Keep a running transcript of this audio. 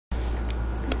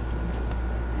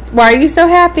Why are you so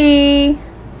happy?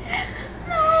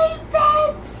 My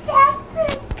bed's back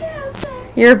together.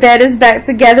 Your bed is back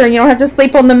together and you don't have to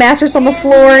sleep on the mattress on the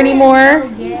floor anymore.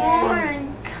 More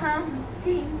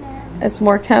comfy now. It's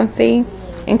more comfy.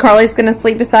 And Carly's going to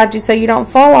sleep beside you so you don't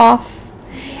fall off.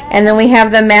 And then we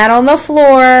have the mat on the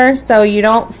floor so you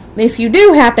don't, if you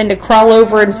do happen to crawl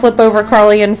over and flip over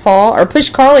Carly and fall, or push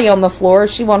Carly on the floor,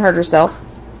 she won't hurt herself.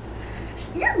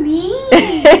 You're mean.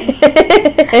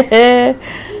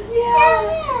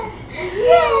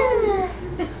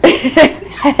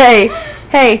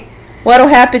 Hey, what'll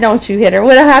happen? Don't you hit her?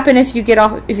 What'll happen if you get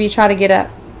off? If you try to get up?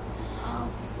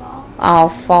 I'll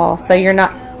fall. So you're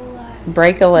not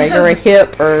break a leg or a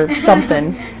hip or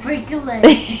something. Break a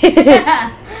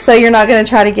leg. So you're not gonna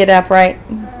try to get up, right?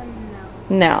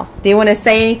 No. Do you want to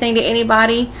say anything to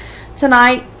anybody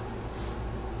tonight?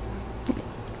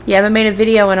 You haven't made a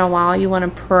video in a while. You want to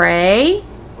pray?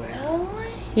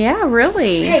 Really? Yeah,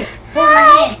 really. Hey, hold my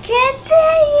hand. I get to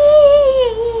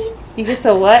eat. You get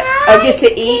to what? Oh, get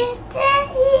to eat?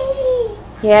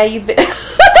 Yeah, you've been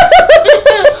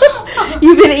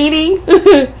you've been eating.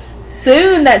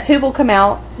 Soon that tube will come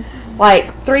out.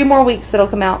 Like 3 more weeks it'll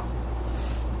come out.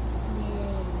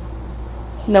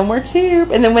 No more tube.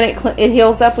 And then when it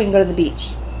heals up, we can go to the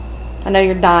beach. I know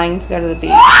you're dying to go to the beach.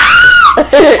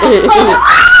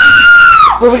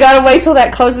 But we gotta wait till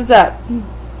that closes up.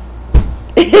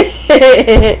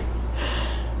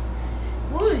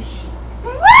 Whoosh.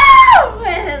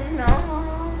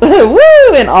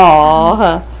 Woo and all,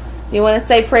 huh? You want to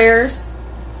say prayers?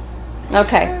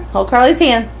 Okay. Hold Carly's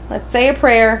hand. Let's say a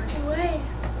prayer.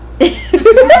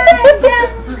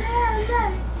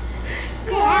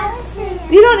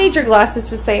 You don't need your glasses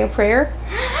to say a prayer.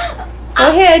 Go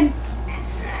ahead.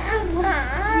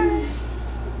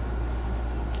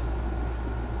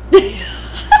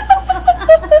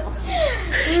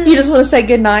 You just want to say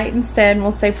good night instead, and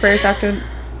we'll say prayers after.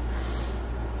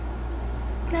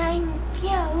 Thank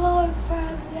you, Lord,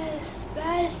 for this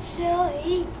special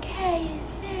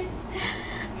occasion.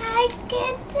 I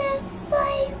get to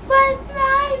sleep with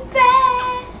my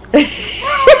bed.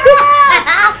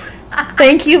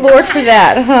 Thank you, Lord, for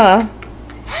that, huh?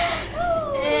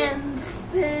 And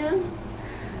then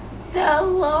the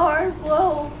Lord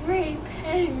will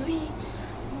repay me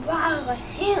by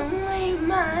healing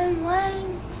my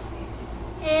legs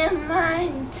and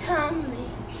my tummy.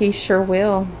 He sure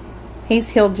will. He's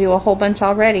healed you a whole bunch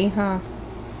already, huh?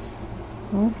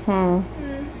 Mm-hmm.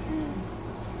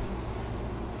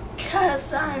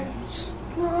 'Cause I'm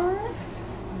strong.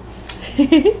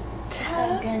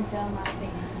 I'm gonna throw my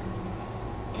face.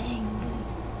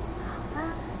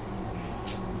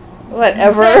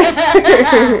 Whatever.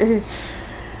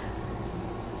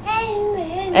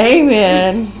 Amen.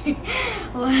 Amen.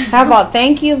 How about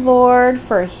thank you, Lord,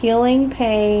 for healing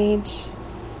Paige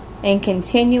and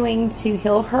continuing to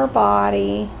heal her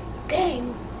body.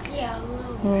 Thank you,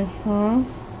 Lord. Mm-hmm.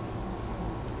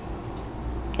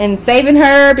 And saving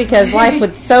her, because life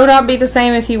would so not be the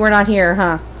same if you were not here,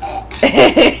 huh?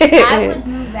 I would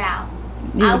move out.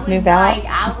 You I would move out?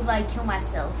 I would kill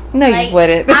myself. No, Like, you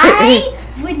wouldn't. I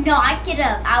would not get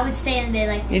up. I would stay in the bed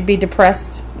like this. You'd be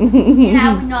depressed. And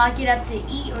I would not get up to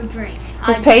eat or drink.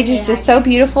 Because Paige is just so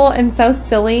beautiful and so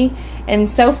silly and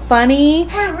so funny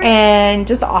and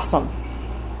just awesome.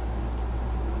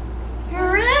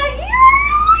 For real?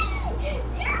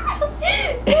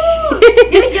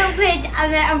 Dude, don't put.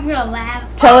 I'm gonna laugh.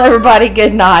 Tell everybody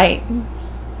good night.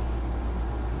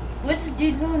 What's the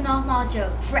dude no knock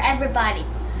joke for everybody?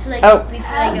 So like Oh, before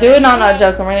they go do a to no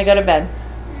joke and we're going to go to bed.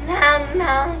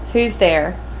 No. Who's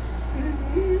there?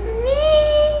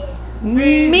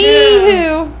 Me. Me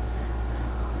who?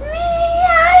 Me,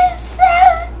 I'm so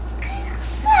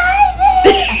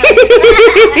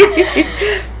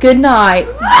excited. Good night.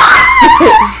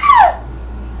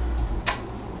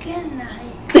 Good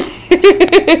night.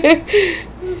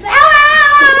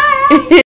 Bye.